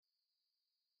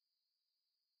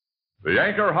The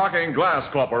Anchor Hocking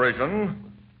Glass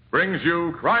Corporation brings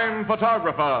you Crime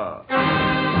Photographer.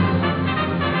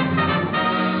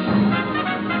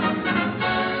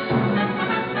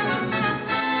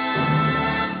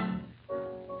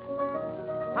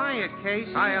 Hiya,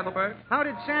 Casey. Hi, Ethelbert. How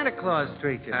did Santa Claus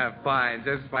treat you? Fine,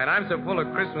 just fine. I'm so full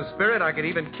of Christmas spirit, I could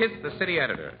even kiss the city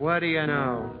editor. What do you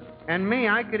know? And me,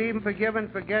 I could even forgive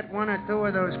and forget one or two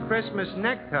of those Christmas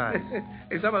neckties.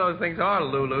 Hey, some of those things are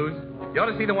Lulus. You ought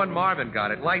to see the one Marvin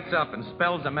got. It lights up and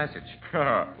spells a message.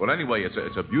 Well, anyway,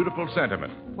 it's a beautiful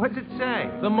sentiment. What's it say?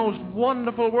 The most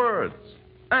wonderful words.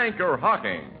 Anchor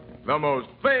Hocking, the most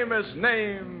famous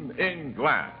name in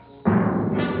glass.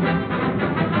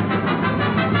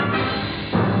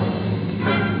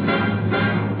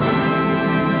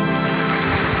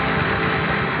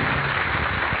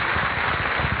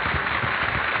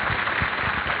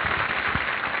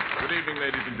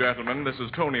 Ladies and gentlemen, this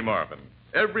is Tony Marvin.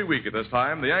 Every week at this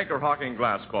time, the Anchor Hocking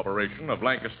Glass Corporation of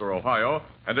Lancaster, Ohio,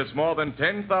 and its more than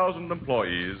 10,000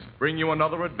 employees bring you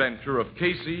another adventure of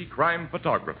Casey, crime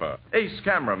photographer, ace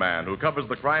cameraman who covers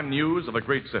the crime news of a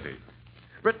great city.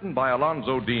 Written by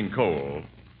Alonzo Dean Cole,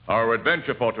 our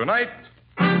adventure for tonight,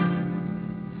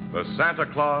 The Santa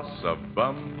Claus of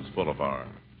Bums Boulevard.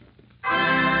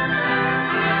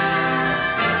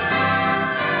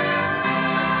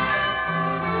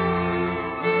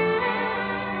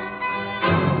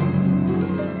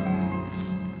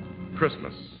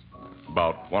 Christmas,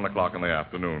 about 1 o'clock in the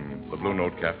afternoon, the Blue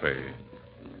Note Cafe.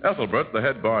 Ethelbert, the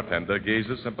head bartender,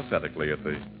 gazes sympathetically at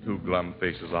the two glum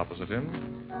faces opposite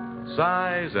him,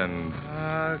 sighs and...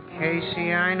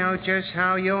 Casey, I know just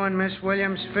how you and Miss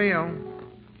Williams feel.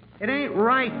 It ain't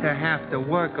right to have to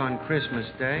work on Christmas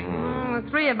Day. The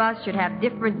three of us should have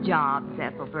different jobs,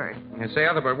 Ethelbert. And say,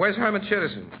 Ethelbert, where's Herman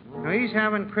Chittison? Now, he's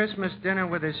having Christmas dinner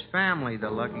with his family,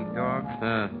 the lucky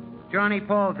dog. Johnny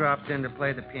Paul dropped in to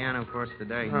play the piano for us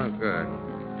today. Oh, good.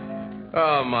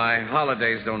 Oh, my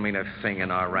holidays don't mean a thing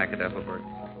in our racket, Ethelbert.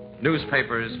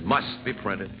 Newspapers must be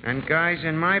printed. And guys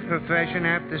in my profession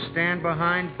have to stand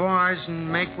behind bars and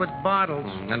make with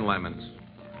bottles. And lemons.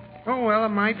 Oh, well, it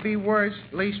might be worse.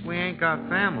 At least we ain't got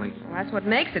families. Well, that's what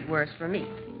makes it worse for me.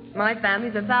 My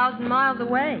family's 1,000 miles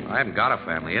away. I haven't got a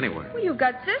family anywhere. Well, you've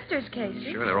got sisters,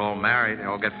 Casey. Sure, they're all married. They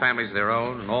all got families of their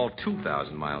own, and all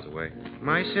 2,000 miles away.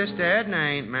 My sister Edna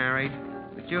ain't married,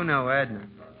 but you know Edna.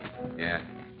 Yeah.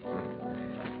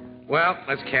 Well,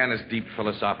 let's can this deep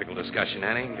philosophical discussion,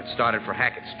 Annie, and get started for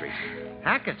Hackett Street.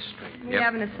 Hackett Street? We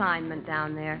have an assignment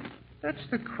down there. That's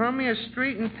the crummiest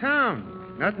street in town.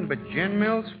 Nothing but gin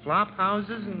mills, flop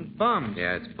houses, and bums.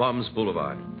 Yeah, it's Bums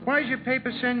Boulevard. Why's your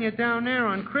paper send you down there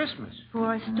on Christmas?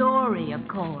 For a story, of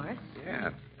course. Yeah.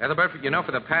 Ethelbert, you know,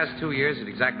 for the past 2 years, at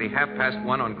exactly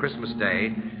 1:30 on Christmas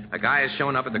Day, a guy has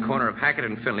shown up at the corner of Hackett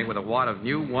and Finley with a wad of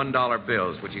new $1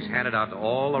 bills, which he's handed out to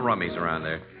all the rummies around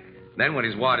there. Then when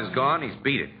his wad is gone, he's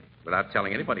beat it, without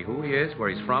telling anybody who he is, where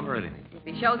he's from, or anything. If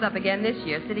he shows up again this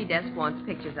year, City Desk wants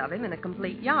pictures of him and a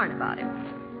complete yarn about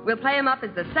him. We'll play him up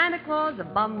as the Santa Claus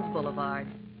of Bums Boulevard.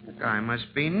 The guy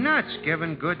must be nuts,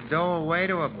 giving good dough away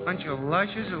to a bunch of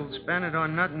lushes who'll spend it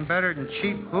on nothing better than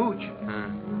cheap hooch.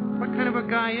 What kind of a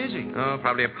guy is he? Oh,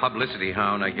 probably a publicity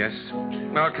hound, I guess.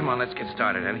 Well, come on, let's get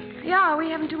started, Annie. Yeah, we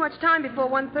haven't too much time before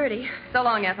 1:30. So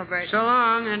long, Ethelbert. So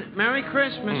long, and Merry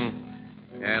Christmas.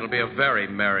 Yeah, it'll be a very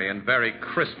merry and very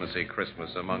Christmassy Christmas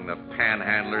among the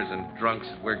panhandlers and drunks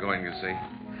that we're going to see.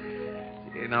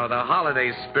 You know, the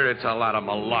holiday spirit's a lot of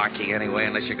malarkey anyway,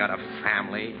 unless you got a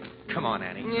family. Come on,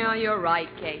 Annie. Yeah, you're right,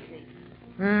 Casey.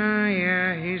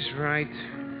 Yeah, he's right.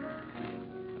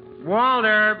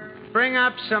 Walter, bring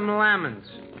up some lemons.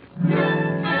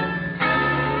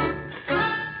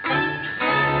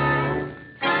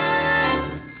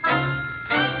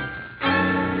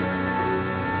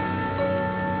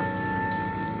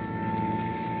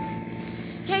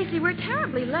 We're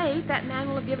terribly late. That man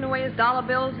will have given away his dollar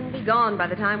bills and be gone by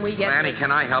the time we get well, Annie, there.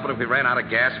 can I help it if we ran out of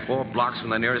gas 4 blocks from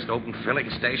the nearest open filling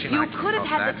station? You could have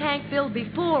had the tank filled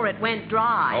before it went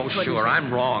dry. Oh, sure. You?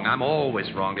 I'm wrong. I'm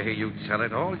always wrong to hear you tell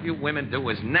it. All you women do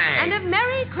is nag. And a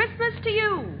Merry Christmas to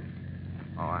you.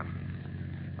 Oh,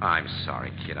 I'm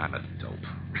sorry, kid. I'm a dope.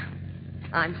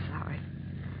 I'm sorry.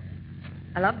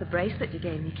 I love the bracelet you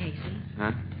gave me, Casey.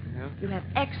 Huh? Yeah. You have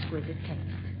exquisite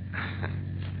taste.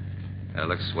 It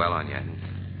looks swell on you.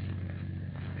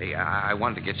 Hey, I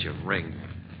wanted to get you a ring.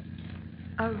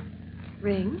 A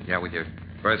ring? Yeah, with your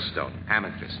birthstone.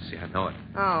 Amethyst. See, I know it.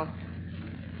 Oh.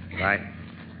 I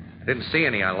didn't see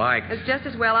any I liked. It's just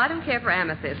as well. I don't care for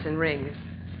amethysts and rings.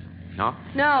 No?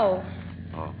 No.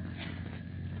 Oh.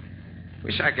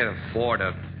 Wish I could afford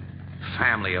a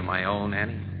family of my own,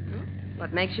 Annie.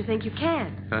 What makes you think you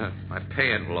can? My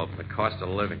pay envelope and the cost of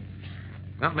living.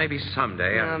 Well, maybe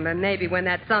someday. But maybe when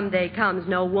that someday comes,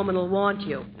 no woman will want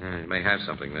you. You may have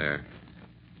something there.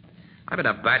 I've been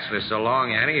a bachelor so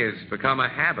long, Annie, it's become a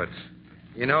habit.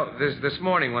 You know, this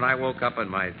morning when I woke up in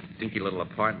my dinky little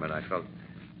apartment, I felt,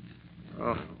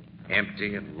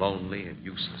 empty and lonely and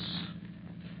useless.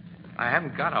 I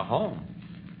haven't got a home.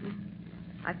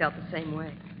 I felt the same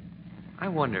way. I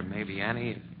wonder, maybe,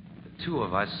 Annie, the two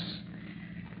of us...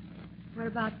 What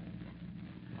about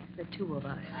the two of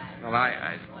us? Well,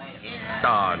 nuts.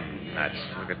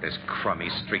 Look at this crummy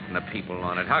street and the people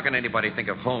on it. How can anybody think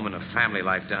of home and a family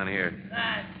life down here?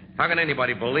 How can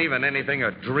anybody believe in anything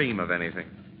or dream of anything?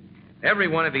 Every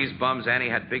one of these bums, Annie,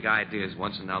 had big ideas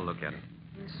once, and now look at him.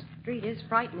 This street is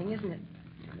frightening, isn't it?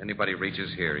 If anybody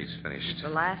reaches here, he's finished. The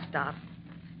last stop.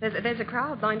 There's a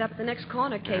crowd lined up at the next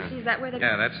corner, Casey. Is that where they...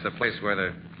 Yeah, that's the place where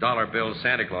the dollar bill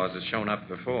Santa Claus has shown up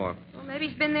before. Well, maybe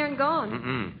he's been there and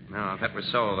gone. No, if that were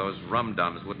so, those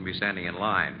rum-dums wouldn't be standing in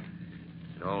line.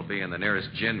 They'd all be in the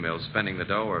nearest gin mill spending the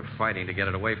dough or fighting to get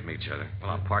it away from each other. Well,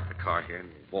 I'll park the car here and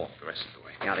walk the rest of the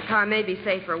way. Yeah, the car may be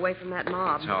safer away from that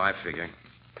mob. That's how I figure.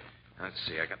 Let's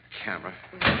see, I got the camera.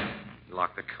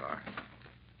 Lock the car.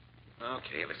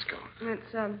 Okay, let's go.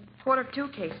 It's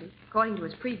 1:45, Casey. According to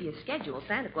his previous schedule,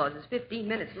 Santa Claus is 15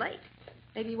 minutes late.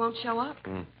 Maybe he won't show up.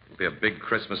 It'll be a big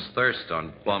Christmas thirst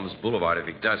on Bum's Boulevard if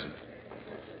he doesn't.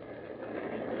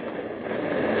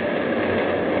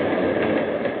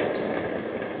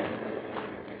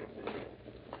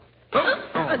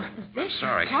 I'm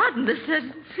sorry. Pardon, I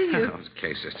didn't see you. Oh, it's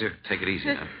okay, sister. Take it easy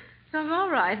now. I'm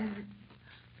all right.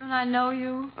 Don't I know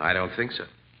you? I don't think so.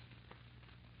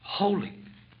 Holy.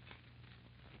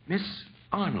 Miss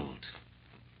Arnold.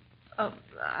 Oh,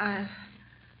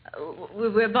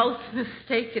 we're both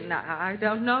mistaken. I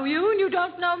don't know you, and you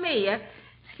don't know me.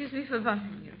 Excuse me for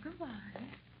bumping you. Goodbye.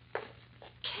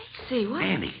 Casey, what?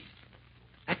 Annie.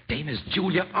 That dame is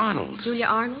Julia Arnold. Julia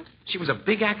Arnold? She was a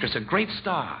big actress, a great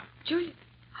star. Julia?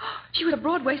 She was a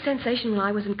Broadway sensation when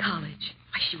I was in college.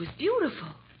 Why, she was beautiful.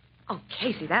 Oh,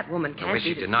 Casey, that woman can't The way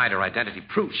be... she denied her identity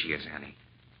proves she is, Annie.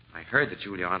 I heard that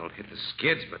Julia Arnold hit the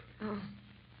skids, but... Oh,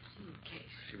 Casey.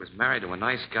 She was married to a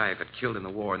nice guy who got killed in the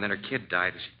war, and then her kid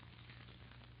died.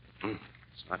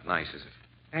 It's not nice, is it?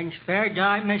 And spare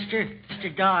dime, mister? Just a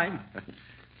dime.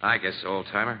 I guess so,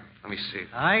 old-timer. Let me see.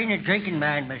 I ain't a drinking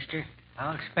man, mister.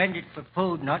 I'll spend it for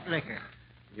food, not liquor.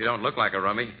 You don't look like a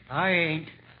rummy. I ain't.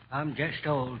 I'm just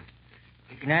old.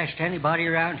 You can ask anybody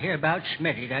around here about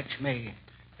Smitty. That's me.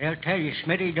 They'll tell you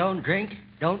Smitty don't drink,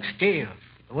 don't steal.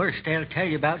 The worst they'll tell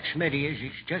you about Smitty is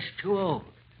he's just too old.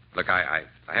 Look, I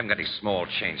haven't got any small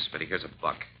change, but here's $1.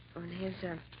 Oh, and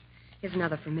here's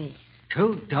another for me.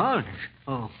 $2?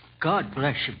 Oh, God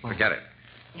bless you, boy. Forget it.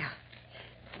 Yeah.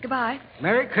 Goodbye.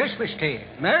 Merry Christmas to you.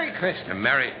 Merry Christmas. And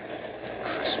Merry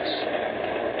Christmas.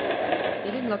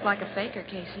 You didn't look like a faker,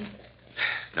 Casey.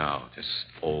 No, just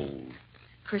old.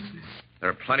 Christmas. There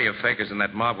are plenty of fakers in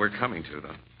that mob we're coming to,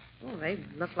 though. Oh, they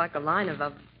look like a line of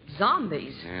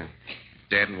zombies. Yeah.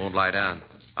 Dead and won't lie down.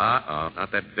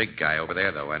 Not that big guy over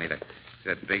there, though, Annie.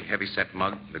 That big, heavy-set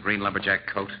mug, the green lumberjack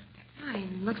coat. Oh, he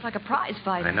looks like a prize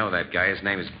fighter. I know that guy. His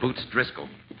name is Boots Driscoll.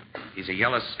 He's a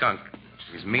yellow skunk.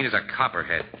 He's mean as a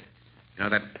copperhead. You know,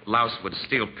 that louse would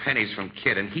steal pennies from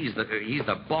Kid, and he's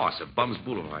the boss of Bum's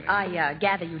Boulevard. I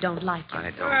gather you don't like him.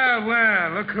 I don't.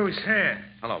 Well, look who's here.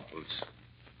 Hello, Boots.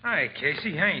 Hi,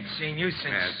 Casey. I ain't seen you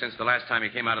since... Yeah, since the last time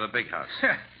you came out of the big house.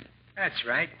 That's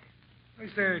right.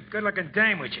 Who's the good-looking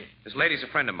dame with you? This lady's a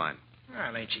friend of mine.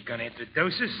 Well, ain't she gonna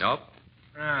introduce us? Nope.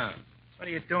 Oh. What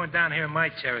are you doing down here in my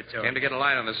territory? Came to get a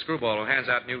line on the screwball who hands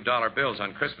out new dollar bills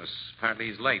on Christmas. Apparently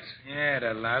he's late. Yeah,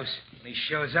 the louse. When he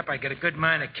shows up, I get a good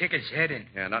mind to kick his head in.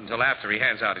 Yeah, not until after he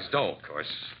hands out his dough, of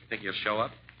course. You think he'll show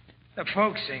up? The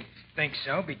folks think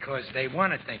so because they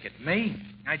want to think it. Me?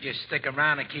 I just stick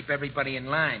around and keep everybody in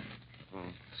line. So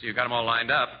you got them all lined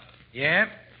up. Yeah.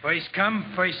 First come,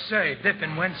 first served, if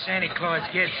and when Santa Claus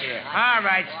gets here. All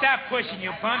right, stop pushing,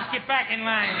 you bums. Get back in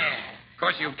line there. Of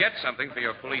course, you'll get something for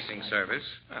your policing service.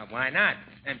 Well, why not?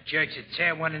 Them jerks would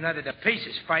tear one another to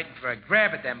pieces fighting for a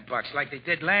grab at them bucks like they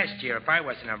did last year if I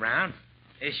wasn't around.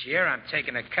 This year, I'm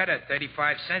taking a cut of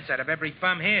 35 cents out of every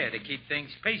bum here to keep things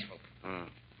peaceful.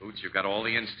 Boots, you've got all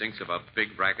the instincts of a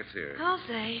big racketeer. I'll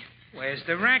say. Where's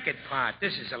the racket part?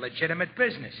 This is a legitimate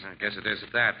business. I guess it is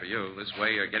at that for you. This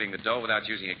way, you're getting the dough without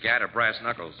using a gat or brass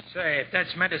knuckles. Say, if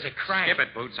that's meant as a crime... Skip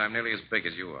it, Boots. I'm nearly as big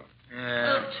as you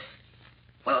are. Boots.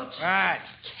 What?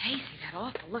 Casey, that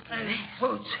awful-looking man.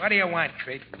 Boots. What do you want,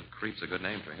 Creep? Creep's a good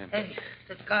name for him. Hey,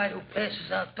 the guy who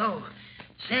passes out dough.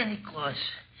 Santa Claus.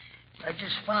 I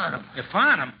just found him. You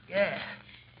found him? Yeah.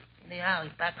 In the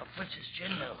alley back of Fritz's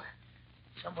gin mill.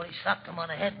 Somebody socked him on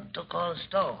the head and took all his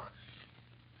dough.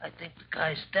 I think the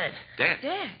guy's dead. Dead?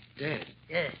 Dead.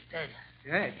 Yeah, dead.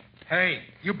 Dead? Hey,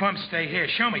 you bums stay here.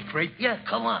 Show me, creep. Yeah,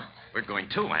 come on. We're going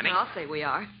too, Annie. I'll say we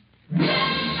are.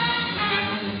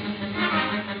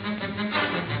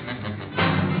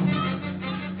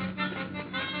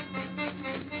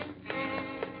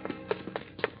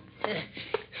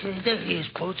 There he is,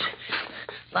 Boots.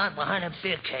 Lying behind them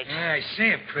beer kegs. Yeah, I see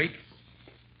him, creep.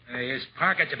 Hey, his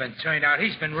pockets have been turned out.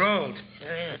 He's been rolled.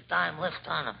 There ain't a dime left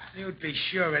on him. You'd be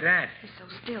sure of that. He's so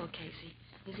still, Casey.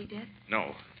 Is he dead?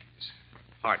 No. His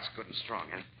heart's good and strong,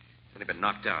 Annie. He's only been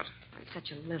knocked out. He's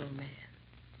such a little man.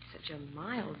 Such a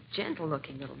mild,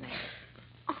 gentle-looking little man.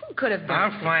 Oh, who could have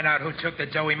done I'll find out who took the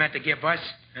dough he meant to give us.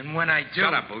 And when I do...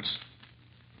 Shut up, Boots.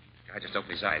 Guy just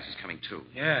opened his eyes. He's coming to.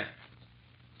 Yeah.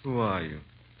 Who are you?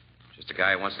 Just a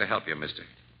guy who wants to help you, mister.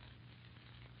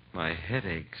 My head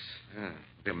aches. Yeah.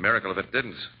 It'd be a miracle if it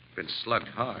didn't. Been slugged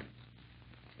hard.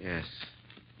 Yes.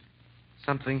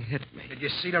 Something hit me. Did you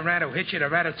see the rat who hit you? The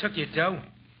rat who took your dough?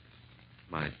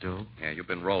 My dough? Yeah, you've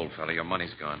been rolled, fella. Your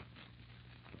money's gone.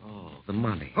 Oh, the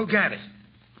money. Who got it?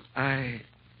 I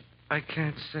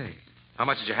can't say. How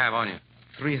much did you have on you?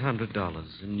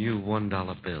 $300 in new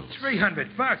 $1 bills.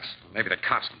 $300. Maybe the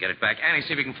cops can get it back. Annie,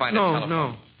 see if we can find the No, telephone.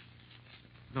 no.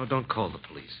 No, don't call the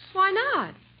police. Why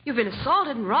not? You've been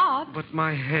assaulted and robbed. But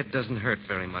my head doesn't hurt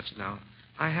very much now.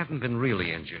 I haven't been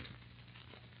really injured.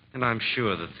 And I'm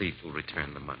sure the thief will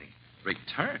return the money.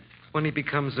 Return? When he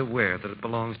becomes aware that it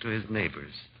belongs to his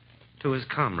neighbors, to his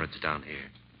comrades down here.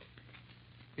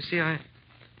 You see,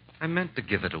 I meant to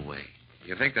give it away.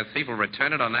 You think the thief will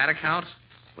return it on that account?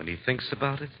 When he thinks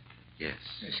about it, yes.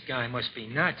 This guy must be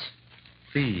nuts.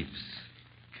 Thieves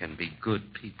can be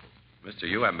good people. Mister,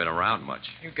 you haven't been around much.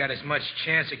 You got as much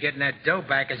chance of getting that dough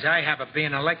back as I have of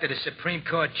being elected a Supreme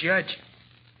Court judge.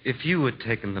 If you had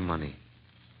taken the money,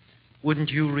 wouldn't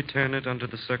you return it under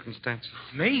the circumstances?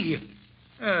 Me?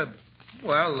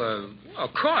 Well,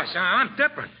 of course. I'm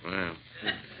different. Well,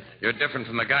 you're different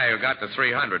from the guy who got the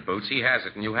 300, Boots. He has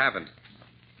it and you haven't.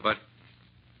 But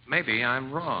maybe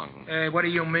I'm wrong. What do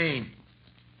you mean?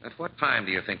 At what time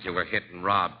do you think you were hit and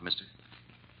robbed, mister?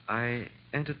 I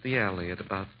entered the alley at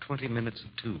about 20 minutes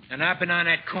of 2. And I've been on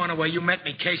that corner where you met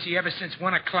me, Casey, ever since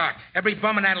 1 o'clock. Every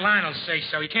bum in that line will say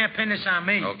so. You can't pin this on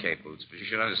me. Okay, Boots, but you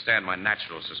should understand my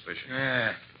natural suspicion.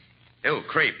 Yeah. You,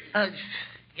 creep.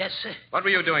 Yes, sir. What were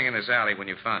you doing in this alley when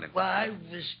you found him? Well, I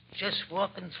was just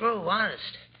walking through,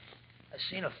 honest. I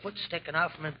seen a foot sticking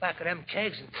out from the back of them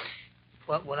kegs,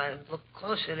 and when I looked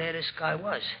closer there, this guy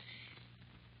was.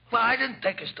 Well, I didn't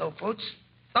take his dough, Boots.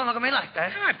 Don't look at me like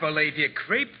that. I believe you,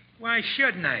 creep. Why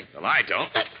shouldn't I? Well, I don't.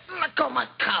 Let go of my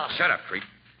collar. Shut up, creep.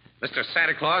 Mr.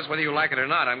 Santa Claus, whether you like it or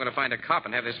not, I'm going to find a cop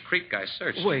and have this creep guy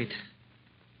searched. Wait.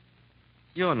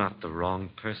 You're not the wrong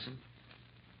person.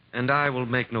 And I will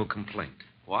make no complaint.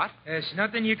 What? There's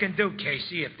nothing you can do,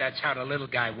 Casey, if that's how the little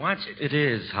guy wants it. It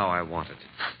is how I want it.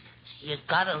 You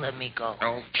gotta let me go.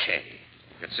 Okay.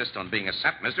 If you insist on being a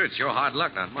sap, mister, it's your hard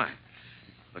luck, not mine.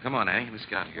 Well, come on, Annie. Let's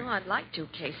get out of here. Well, I'd like to,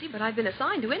 Casey, but I've been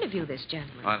assigned to interview this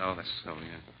gentleman. Oh, no, that's so,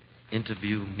 yeah.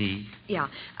 Interview me? Yeah.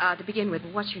 To begin with,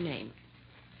 what's your name?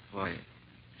 Why,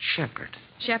 Shepard.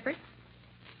 Shepard?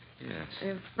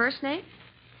 Yes. First name?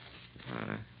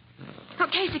 Oh,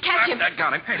 Casey, catch him. I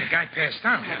got him. Hey, the guy passed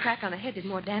out. The crack on the head did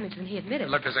more damage than he admitted.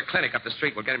 Look, there's a clinic up the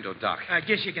street. We'll get him to a doc. I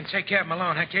guess you can take care of him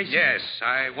alone, huh, Casey? Yes,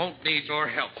 I won't need your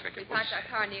help, Vicky. We parked our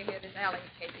car near here this alley,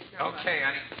 Casey. No rush. Okay,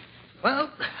 Annie.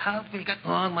 Well, I'll be getting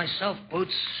along myself,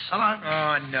 Boots. So long.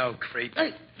 Oh, no, creep.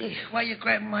 Hey, why are you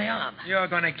grabbing my arm? You're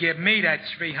going to give me that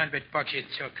 $300 you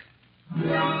took.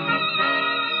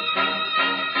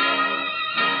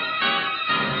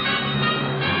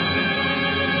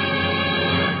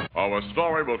 Our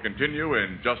story will continue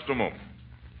in just a moment.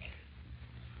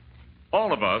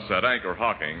 All of us at Anchor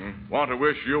Hocking want to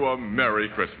wish you a Merry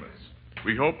Christmas.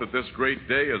 We hope that this great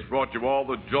day has brought you all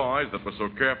the joys that were so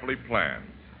carefully planned.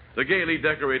 The gaily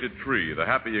decorated tree, the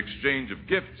happy exchange of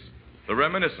gifts, the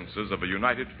reminiscences of a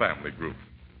united family group.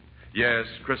 Yes,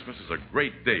 Christmas is a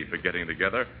great day for getting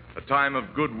together, a time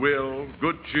of goodwill,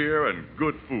 good cheer, and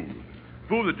good food.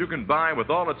 Food that you can buy with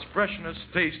all its freshness,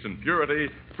 taste, and purity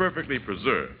perfectly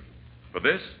preserved. For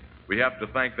this, we have to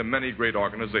thank the many great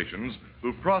organizations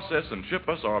who process and ship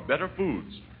us our better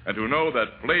foods, and who know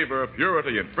that flavor,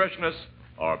 purity, and freshness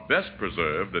are best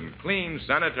preserved in clean,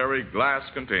 sanitary glass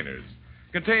containers.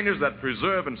 Containers that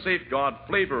preserve and safeguard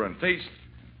flavor and taste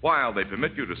while they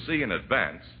permit you to see in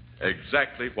advance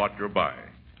exactly what you're buying.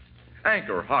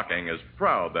 Anchor Hocking is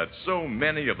proud that so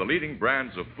many of the leading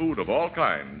brands of food of all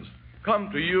kinds come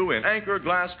to you in Anchor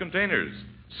glass containers,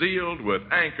 sealed with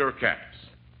anchor caps.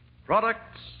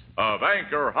 Products of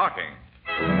Anchor Hocking.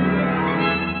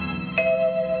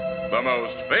 The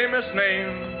most famous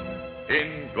name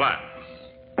in glass.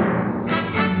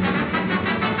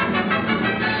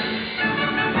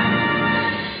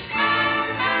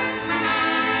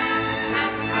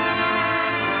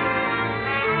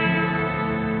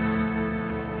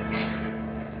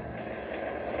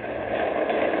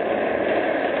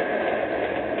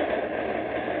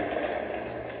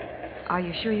 Are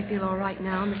you sure you feel all right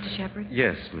now, Mr. Shepard?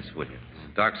 Yes, Miss Williams.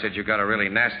 Doc said you got a really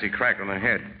nasty crack on the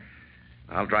head.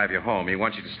 I'll drive you home. He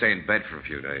wants you to stay in bed for a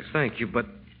few days. Thank you, but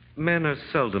men are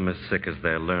seldom as sick as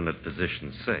their learned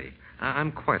physicians say.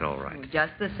 I'm quite all right.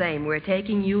 Just the same, we're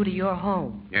taking you to your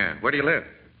home. Yeah. Where do you live?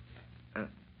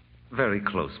 Very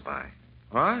close by.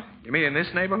 What? You mean in this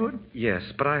neighborhood? Yes,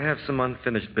 but I have some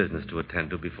unfinished business to attend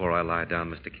to before I lie down,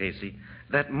 Mr. Casey.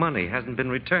 That money hasn't been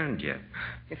returned yet.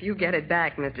 If you get it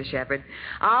back, Mr. Shepard,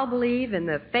 I'll believe in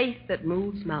the faith that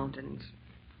moves mountains.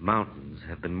 Mountains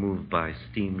have been moved by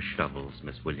steam shovels,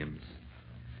 Miss Williams.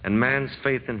 And man's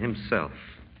faith in himself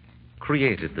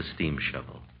created the steam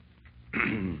shovel.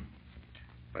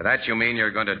 By that you mean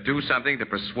you're going to do something to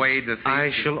persuade the thief?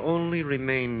 I shall only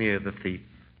remain near the thief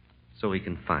so he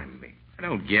can find me. I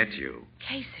don't get you.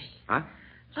 Casey. Huh?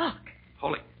 Look.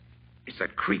 Holy. It's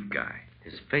that Creep guy.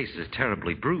 His face is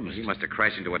terribly bruised. He must have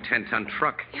crashed into a 10-ton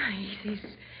truck. Yeah, he's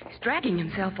dragging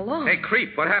himself along. Hey,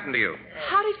 Creep, what happened to you?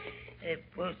 How did...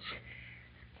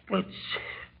 Boots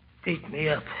beat me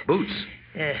up. Boots?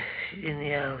 In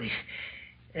the alley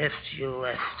after you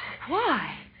left.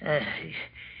 Why?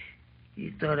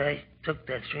 He thought I took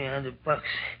that $300.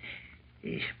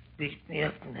 He beat me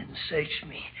up and then searched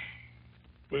me.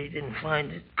 But he didn't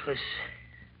find it because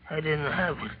I didn't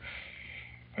have it.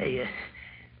 Hey,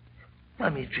 buy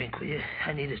me a drink, will you?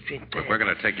 I need a drink. Look, we're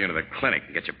going to take you into the clinic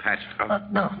and get you patched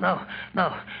up. No.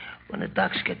 When the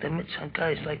docs get the mitts on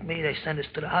guys like me, they send us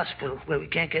to the hospital where we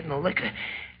can't get no liquor.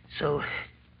 So,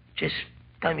 just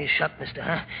buy me a shot, mister,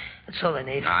 huh? That's all I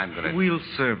need. I'm going to... We'll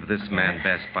serve this man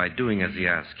best by doing as he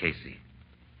asks, Casey.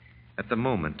 At the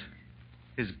moment,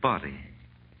 his body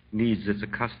needs its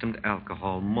accustomed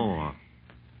alcohol more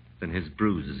than his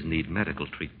bruises need medical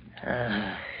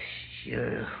treatment.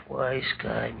 You're a wise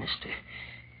guy, mister.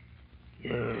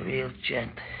 You're a real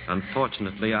gent.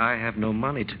 Unfortunately, I have no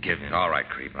money to give him. All right,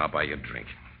 Creep, I'll buy you a drink.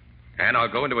 And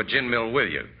I'll go into a gin mill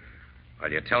with you.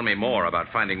 While you tell me more about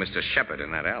finding Mr. Shepard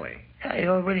in that alley. I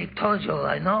already told you all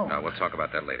I know. No, we'll talk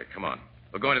about that later. Come on.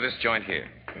 We'll go into this joint here.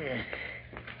 Yeah.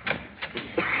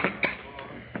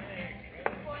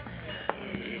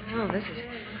 Oh, this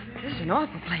is an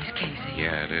awful place, Casey.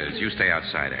 Yeah, it is. You stay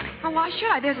outside, Annie. Oh, why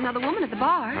should I? There's another woman at the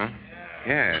bar. Huh?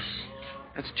 Yes.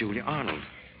 That's Julia Arnold.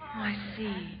 Oh, I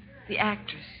see. The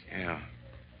actress. Yeah.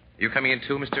 You coming in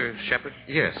too, Mr. Shepard?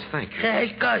 Yes, thank you.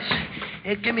 Hey, Gus.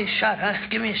 Hey, give me a shot, huh?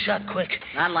 Give me a shot quick.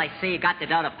 Not like see you got the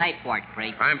dough to pay for it,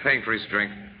 Creep. I'm paying for his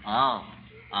drink. Oh.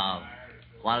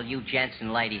 Well, you gents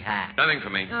and lady have. Nothing for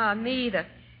me. Me either.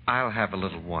 I'll have a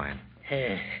little wine.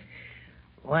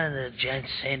 One of the gents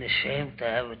ain't ashamed to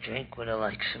have a drink with her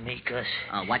like some me, Gus.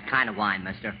 What kind of wine,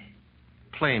 mister?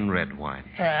 Plain red wine.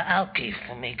 Alky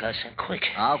for me, Gus, and quick.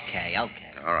 Okay.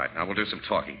 All right, now we'll do some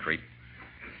talking, Creep.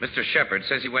 Mr. Shepard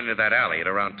says he went into that alley at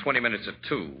around 20 minutes to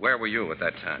 2. Where were you at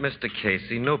that time? Mr.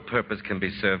 Casey, no purpose can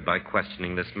be served by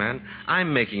questioning this man.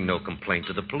 I'm making no complaint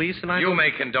to the police, and You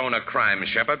may condone a crime,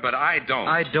 Shepard, but I don't.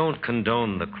 I don't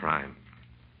condone the crime.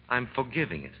 I'm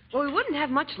forgiving it. Well, we wouldn't have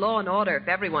much law and order if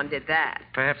everyone did that.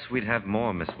 Perhaps we'd have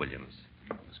more, Miss Williams.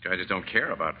 This guy just don't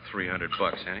care about $300,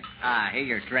 Hank. Here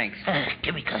your drinks.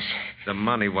 Give me, Gus. The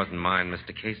money wasn't mine,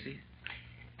 Mr. Casey.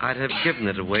 I'd have given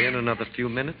it away in another few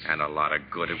minutes. And a lot of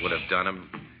good it would have done him.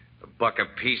 $1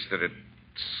 apiece that'd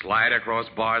slide across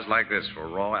bars like this for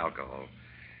raw alcohol.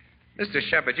 Mr.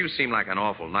 Shepard, you seem like an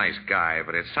awful nice guy,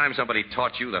 but it's time somebody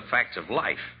taught you the facts of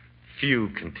life. Few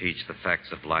can teach the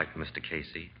facts of life, Mr.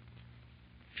 Casey.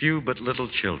 Few but little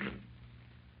children.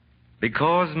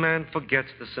 Because man forgets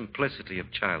the simplicity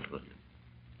of childhood.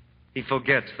 He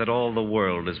forgets that all the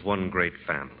world is one great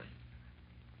family.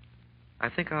 I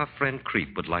think our friend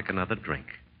Creep would like another drink.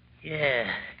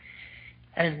 Yeah.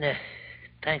 And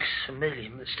thanks a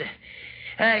million, mister.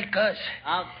 Hey, Gus.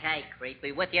 Okay, Creep.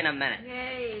 Be with you in a minute.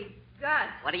 Hey, Gus.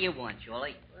 What do you want,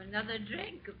 Julie? Another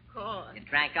drink, of course. You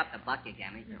drank up the buck you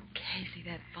gave me. Oh, Casey,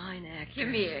 that fine actress.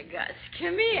 Come here, Gus.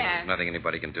 Come here. Nothing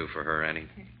anybody can do for her, Annie.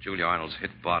 Julia Arnold's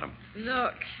hit bottom.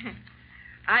 Look,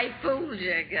 I fooled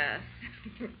you, Gus.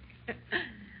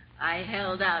 I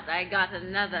held out. I got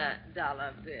another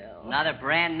dollar bill. Another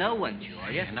brand new one,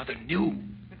 Julia. Another new.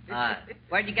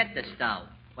 Where'd you get this dough?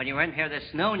 When you were in here this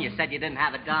noon, you said you didn't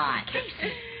have a dime.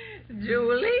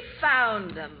 Julie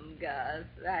found them, Gus.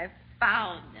 I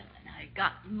found them, and I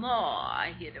got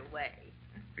more hid away.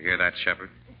 You hear that,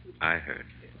 Shepard? I heard.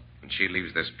 When she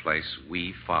leaves this place,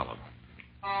 we follow.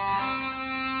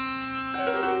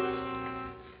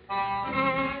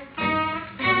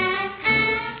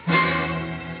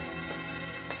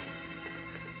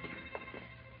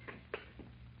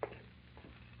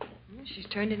 She's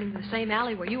turned it into the same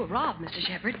alley where you were robbed, Mr.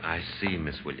 Shepard. I see,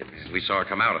 Miss Williams. We saw her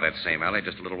come out of that same alley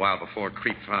just a little while before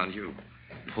Creep found you.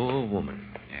 Poor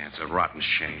woman. Yeah, it's a rotten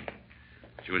shame.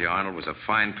 Julia Arnold was a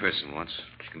fine person once.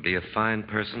 She can be a fine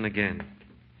person again.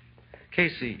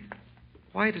 Casey,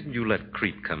 why didn't you let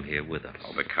Creep come here with us?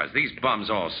 Oh, because these bums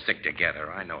all stick together.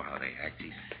 I know how they act.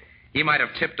 He might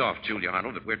have tipped off Julia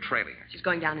Arnold that we're trailing her. She's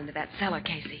going down into that cellar,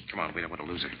 Casey. Come on, we don't want to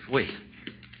lose her. Wait.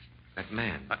 That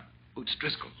man. Boots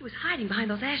Driscoll. He was hiding behind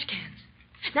those ash cans.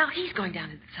 Now he's going down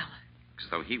into the cellar. As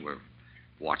though he were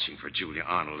watching for Julia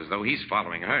Arnold, as though he's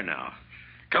following her now.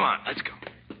 Come on, let's go.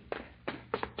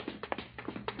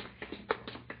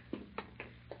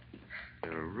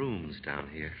 There are rooms down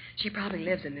here. She probably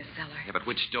lives in this cellar. Yeah, but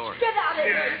which door? Get out of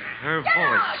here! Her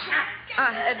voice.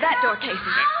 That door, Casey.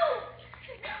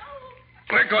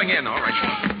 We're going in, all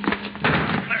right.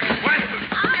 What?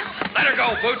 Let her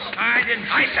go, Boots.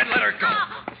 I said let her go.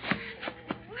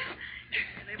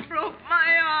 They broke my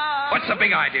arm. What's the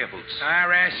big idea, Boots?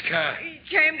 I'll ask her. He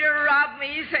came to rob me.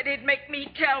 He said he'd make me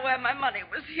tell where my money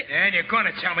was hid. And you're going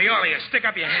to tell me all of you. Stick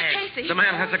up your hand. Casey. The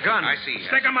man has a gun. I see.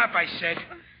 Stick 'em up, I said.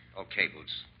 Okay,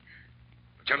 Boots.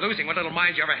 But you're losing what little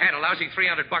mind you ever had, a lousy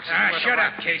 $300 worth Shut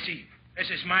of up, Casey. This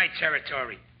is my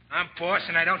territory. I'm boss,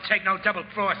 and I don't take no double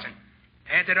crossing.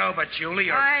 Hand it over, Julie,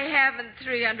 or... I haven't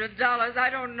 $300. I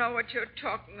don't know what you're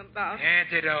talking about.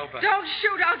 Hand it over. Don't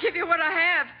shoot. I'll give you what I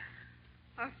have.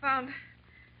 I found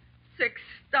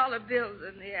 $6 bills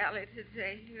in the alley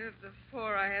today. You have the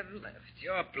 4 I have left.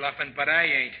 You're bluffing, but I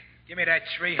ain't. Give me that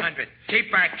 $300.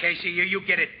 Keep back, Casey. You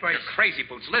get it first. You're crazy,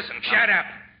 Boots. Listen. Shut up.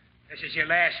 This is your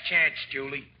last chance,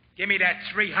 Julie. Give me that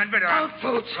 $300 or... Out,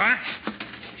 Boots. Huh?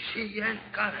 She ain't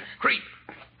got it. Creep.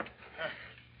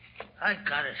 I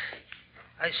got it.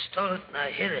 I stole it and I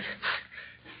hid it.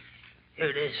 Here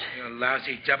it is. You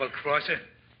lousy double-crosser.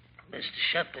 Mr.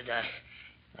 Shepard,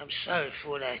 I'm sorry for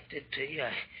what I did to you.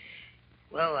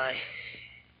 I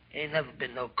ain't never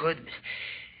been no good.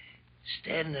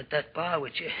 Standing at that bar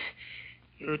with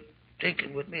you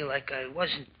drinking with me like I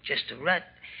wasn't just a rat.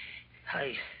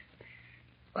 I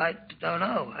don't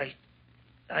know.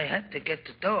 I had to get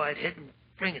the dough I'd hid and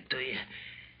bring it to you.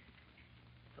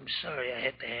 I'm sorry I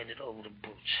had to hand it over to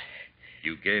Boots.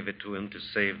 You gave it to him to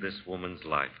save this woman's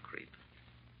life, Creep.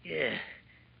 Yeah.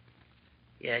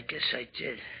 Yeah, I guess I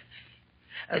did.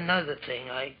 Another thing,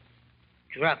 I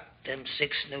dropped them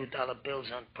 6 new dollar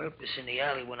bills on purpose in the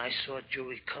alley when I saw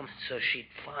Julie come so she'd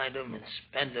find them and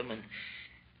spend them and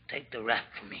take the rap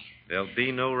from me. There'll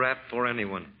be no rap for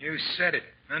anyone. You said it.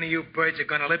 None of you birds are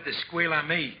going to live to squeal on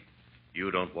me.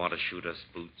 You don't want to shoot us,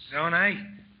 Boots. Don't I?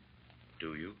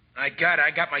 Do you? I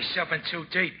got myself in too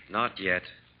deep. Not yet.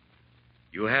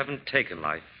 You haven't taken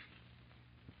life.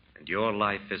 And your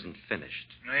life isn't finished.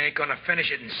 I ain't going to finish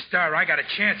it and stir. I got a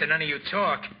chance and none of you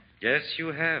talk. Yes,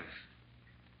 you have.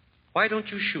 Why don't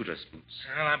you shoot us, Boots?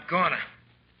 Well, I'm gonna.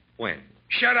 When?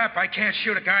 Shut up. I can't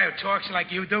shoot a guy who talks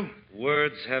like you do.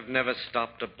 Words have never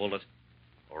stopped a bullet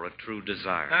or a true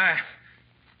desire.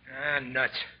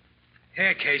 Nuts.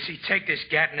 Here, Casey, take this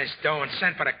gat and this dough and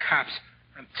send for the cops.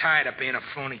 I'm tired of being a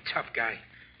phony tough guy.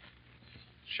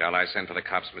 Shall I send for the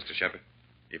cops, Mr. Shepard?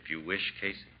 If you wish,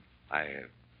 Casey.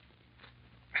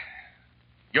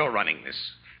 You're running this.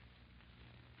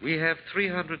 We have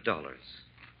 $300.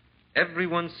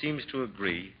 Everyone seems to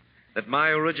agree that my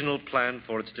original plan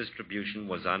for its distribution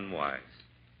was unwise.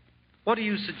 What do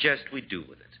you suggest we do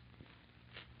with it?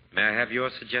 May I have your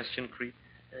suggestion, Creep?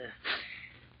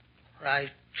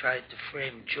 I tried to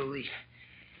frame Julie.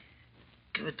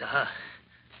 Give it to her.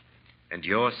 And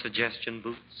your suggestion,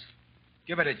 Boots?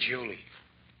 Give it to Julie.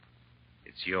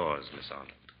 It's yours, Miss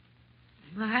Arnold.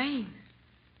 Mine?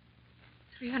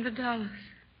 $300.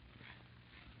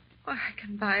 Oh, I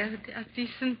can buy a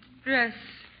decent dress.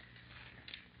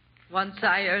 Once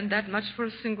I earned that much for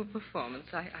a single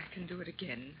performance, I can do it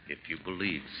again. If you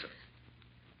believe so.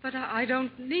 But I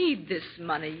don't need this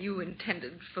money you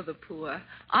intended for the poor.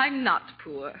 I'm not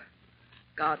poor.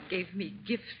 God gave me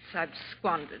gifts I've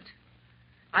squandered.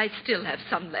 I still have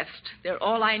some left. They're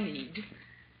all I need.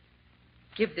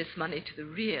 Give this money to the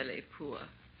really poor.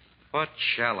 What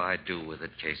shall I do with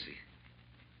it, Casey?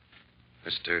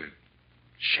 Mr.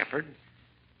 Shepard?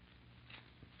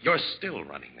 You're still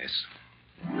running this.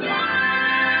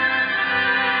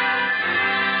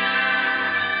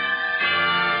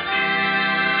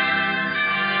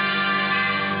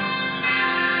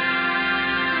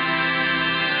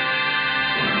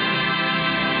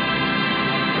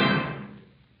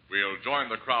 We'll join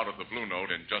the crowd at the Blue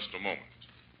Note in just a moment.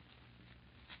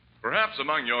 Perhaps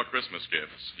among your Christmas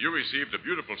gifts, you received a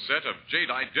beautiful set of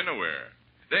jadeite dinnerware.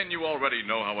 Then you already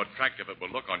know how attractive it will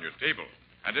look on your table.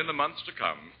 And in the months to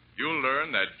come, you'll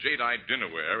learn that jadeite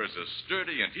dinnerware is as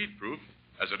sturdy and heat-proof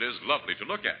as it is lovely to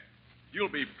look at. You'll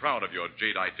be proud of your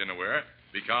jadeite dinnerware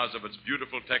because of its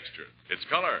beautiful texture, its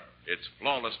color, its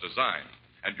flawless design.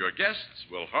 And your guests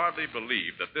will hardly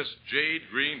believe that this jade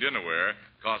green dinnerware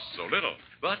costs so little.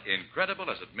 But incredible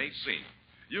as it may seem,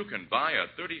 you can buy a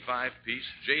 35-piece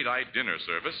jadeite dinner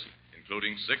service,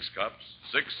 including 6 cups,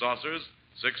 6 saucers,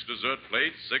 6 dessert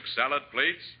plates, 6 salad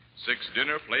plates, 6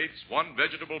 dinner plates, 1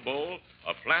 vegetable bowl,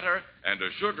 a platter, and a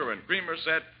sugar and creamer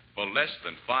set for less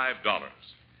than $5.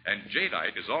 And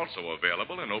jadeite is also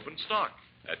available in open stock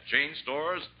at chain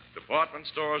stores, department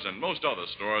stores, and most other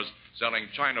stores selling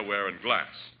chinaware and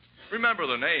glass. Remember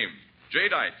the name,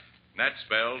 jadeite. That's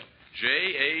spelled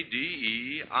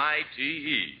Jadeite.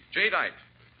 Jadeite,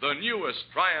 the newest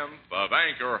triumph of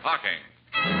anchor hocking.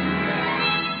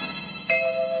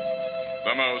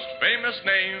 The most famous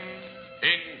name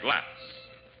in glass.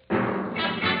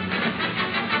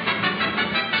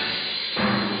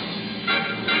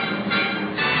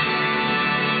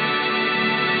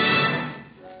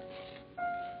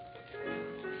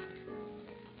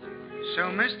 So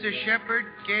Mr. Shepard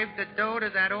gave the dough to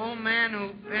that old man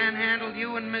who panhandled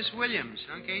you and Miss Williams,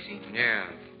 huh, Casey? Yeah.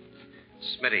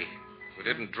 Smitty, who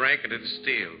didn't drink and didn't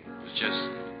steal. Was just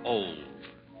old.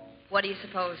 What do you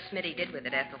suppose Smitty did with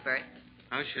it, Ethelbert?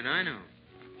 How should I know?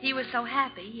 He was so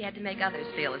happy he had to make others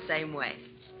feel the same way.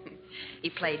 He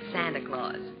played Santa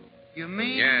Claus. You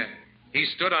mean? Yeah. He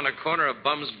stood on a corner of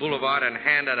Bum's Boulevard and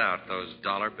handed out those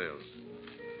dollar bills.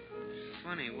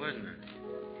 Funny, wasn't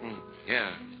it?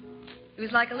 Yeah. He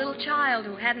was like a little child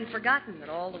who hadn't forgotten that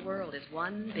all the world is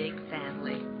one big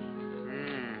family.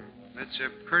 That's a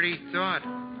pretty thought.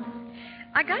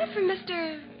 I got it from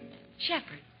Mr.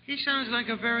 Shepard. He sounds like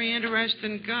a very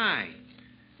interesting guy.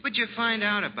 What'd you find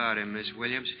out about him, Miss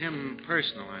Williams? Him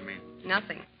personal, I mean.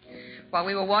 Nothing. While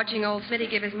we were watching old Smitty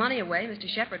give his money away, Mr.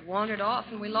 Shepard wandered off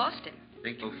and we lost him.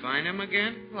 Think we'll find him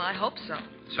again? Well, I hope so.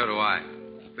 So do I.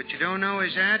 But you don't know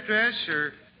his address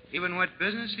or even what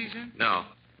business he's in? No.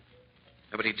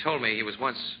 But he told me he was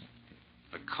once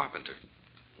a carpenter.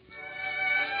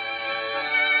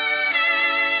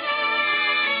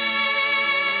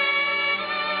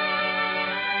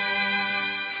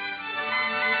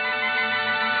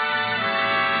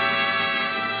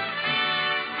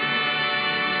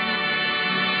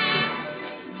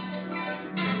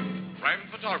 Crime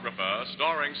Photographer,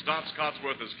 starring Stotts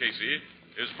Cotsworth as Casey,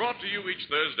 is brought to you each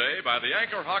Thursday by the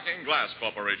Anchor Hocking Glass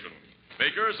Corporation,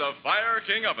 makers of Fire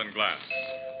King oven glass,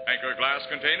 Anchor glass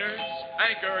containers,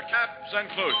 Anchor caps and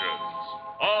closures.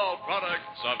 All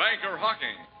products of Anchor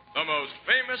Hocking, the most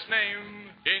famous name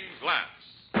in glass.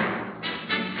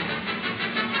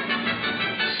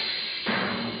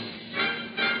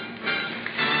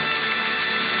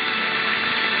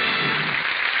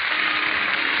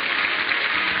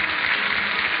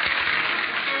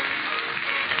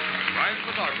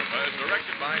 Photographer is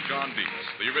directed by John Dietz.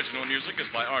 The original music is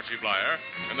by Archie Blyer,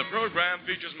 and the program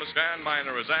features Miss Van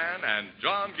Miner as Anne and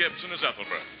John Gibson as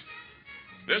Ethelbert.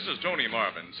 This is Tony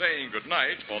Marvin saying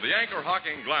goodnight for the Anchor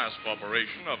Hocking Glass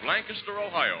Corporation of Lancaster,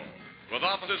 Ohio, with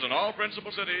offices in all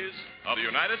principal cities of the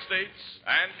United States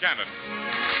and Canada.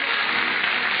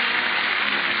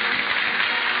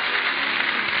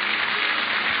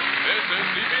 This is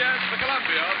CBS, the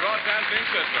Columbia Broadcasting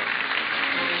System.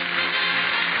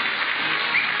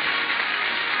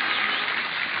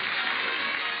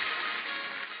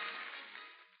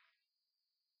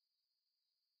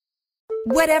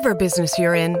 Whatever business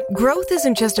you're in, growth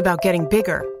isn't just about getting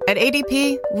bigger. At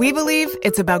ADP, we believe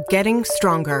it's about getting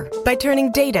stronger by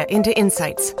turning data into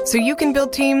insights so you can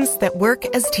build teams that work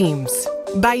as teams.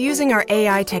 By using our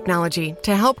AI technology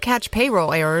to help catch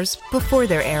payroll errors before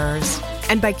they're errors.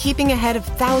 And by keeping ahead of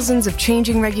thousands of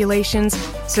changing regulations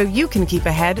so you can keep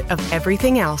ahead of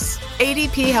everything else.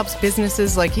 ADP helps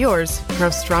businesses like yours grow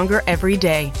stronger every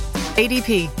day.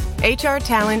 ADP, HR,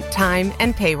 talent, time,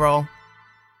 and payroll.